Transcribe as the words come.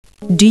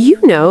Do you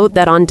know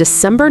that on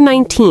December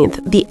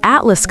 19th, the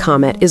Atlas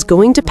comet is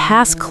going to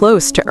pass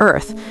close to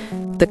Earth?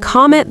 The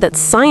comet that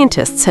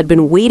scientists had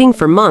been waiting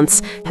for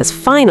months has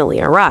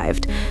finally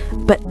arrived.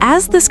 But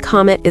as this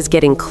comet is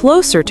getting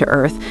closer to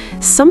Earth,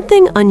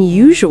 something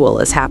unusual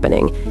is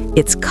happening.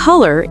 Its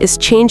color is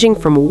changing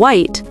from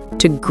white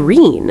to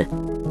green.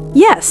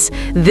 Yes,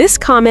 this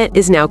comet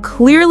is now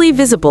clearly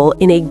visible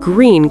in a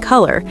green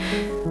color.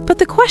 But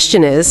the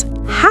question is,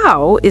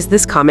 how is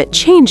this comet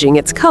changing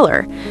its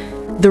color?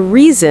 The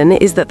reason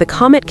is that the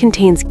comet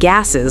contains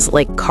gases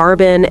like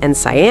carbon and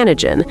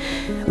cyanogen.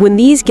 When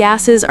these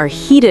gases are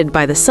heated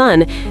by the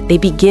sun, they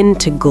begin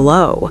to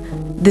glow.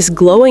 This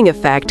glowing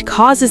effect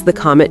causes the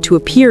comet to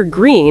appear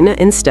green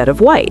instead of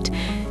white.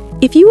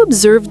 If you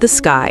observe the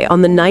sky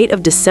on the night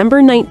of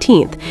December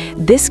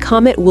 19th, this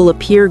comet will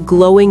appear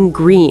glowing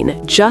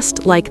green,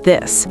 just like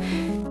this.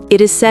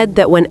 It is said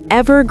that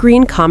whenever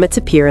green comets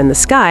appear in the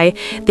sky,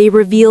 they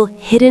reveal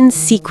hidden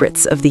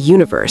secrets of the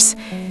universe.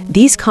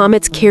 These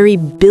comets carry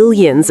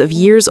billions of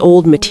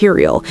years-old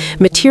material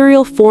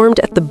formed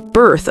at the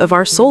birth of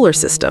our solar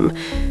system.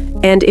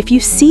 And if you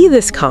see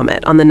this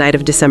comet on the night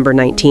of December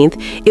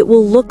 19th, it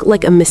will look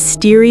like a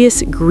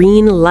mysterious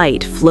green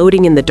light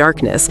floating in the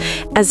darkness,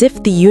 as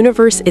if the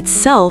universe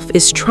itself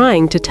is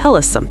trying to tell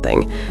us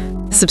something.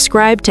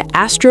 Subscribe to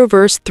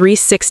Astroverse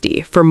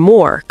 360 for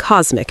more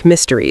cosmic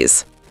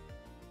mysteries.